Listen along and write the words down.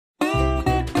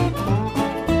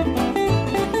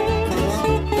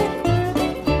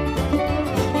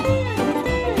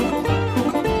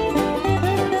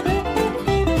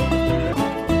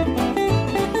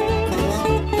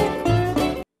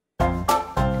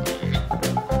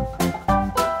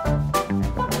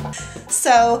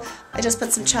So I just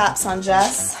put some chaps on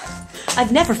Jess.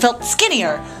 I've never felt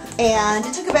skinnier. And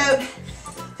it took about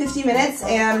 50 minutes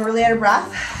and we're really out of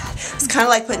breath. It's kind of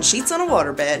like putting sheets on a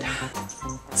waterbed.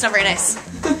 It's not very nice.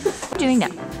 What are you doing now?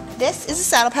 This is a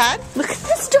saddle pad. Look at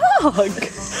this dog!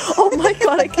 Oh my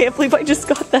god, I can't believe I just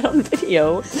got that on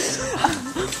video. This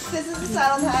is the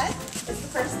saddle pad. It's the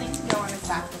first thing to go on his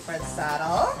back before the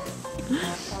saddle.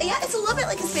 Yeah, it's a little bit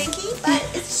like a Spanky, but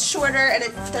it's shorter and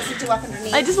it doesn't do up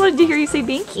underneath. I just wanted to hear you say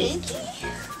Binky.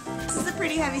 Binky. This is a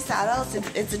pretty heavy saddle.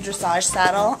 It's a dressage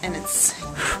saddle, and it's...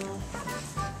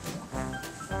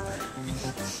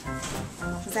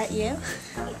 Was that you?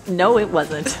 No, it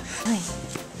wasn't. So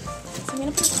I'm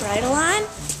gonna put the bridle on.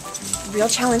 The real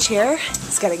challenge here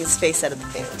is getting his face out of the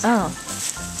boot. Oh.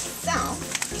 So,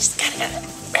 you just gotta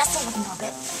wrestle with him a little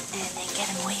bit and then get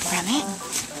him away from it.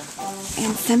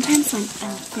 And sometimes when I'm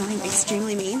feeling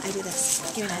extremely mean, I do this.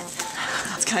 Give it.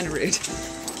 That's kind of rude.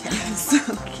 Okay, so.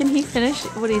 Can he finish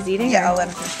what he's eating? Yeah, I'll let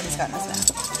him finish what he's got in his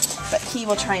mouth. But he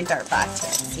will try and dart back to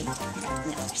it. See? No,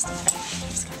 there's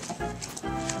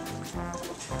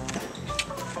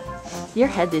Your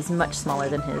head is much smaller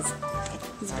than his.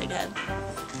 He's a big head.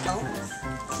 Well,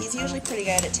 he's usually pretty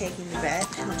good at taking the bit.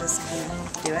 He'll just kind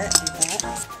of do it like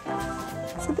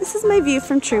that. So this is my view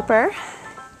from Trooper.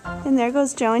 And there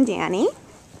goes Joe and Danny.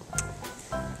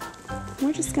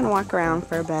 We're just gonna walk around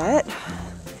for a bit.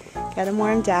 Get them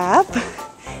warmed up.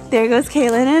 There goes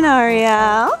Kaylin and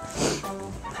Ariel.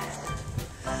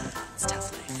 It's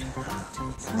tough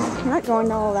life. So I'm not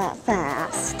going all that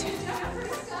fast.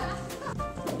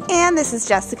 And this is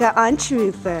Jessica on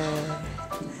Trooper.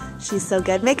 She's so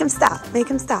good. Make him stop. Make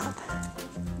him stop.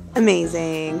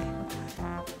 Amazing.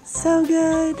 So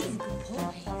good.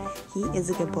 He is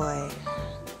a good boy.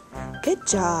 Good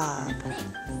job.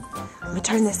 I'm gonna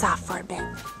turn this off for a bit.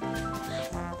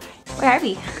 Where are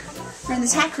we? We're in the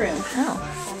tack room. Oh.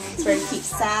 It's where you keep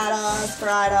saddles,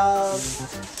 bridles.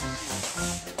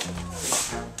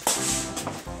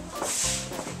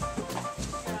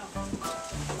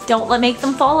 Don't make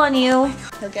them fall on you.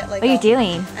 He'll get like. What are you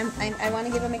doing? I want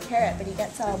to give him a carrot, but he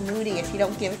gets all moody if you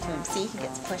don't give it to him. See, he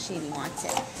gets pushy and he wants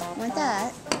it. You want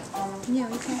that? No,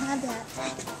 you can't have that.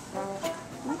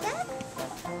 You want that?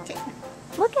 Okay.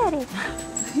 Look at it.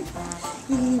 Good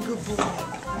boy.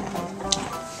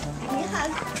 Give me a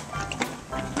hug.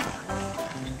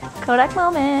 Kodak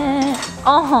moment.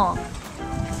 Oh.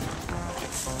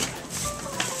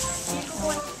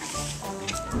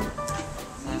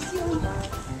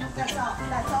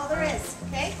 That's all there is,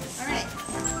 okay? All right.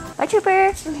 Bye,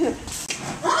 Trooper.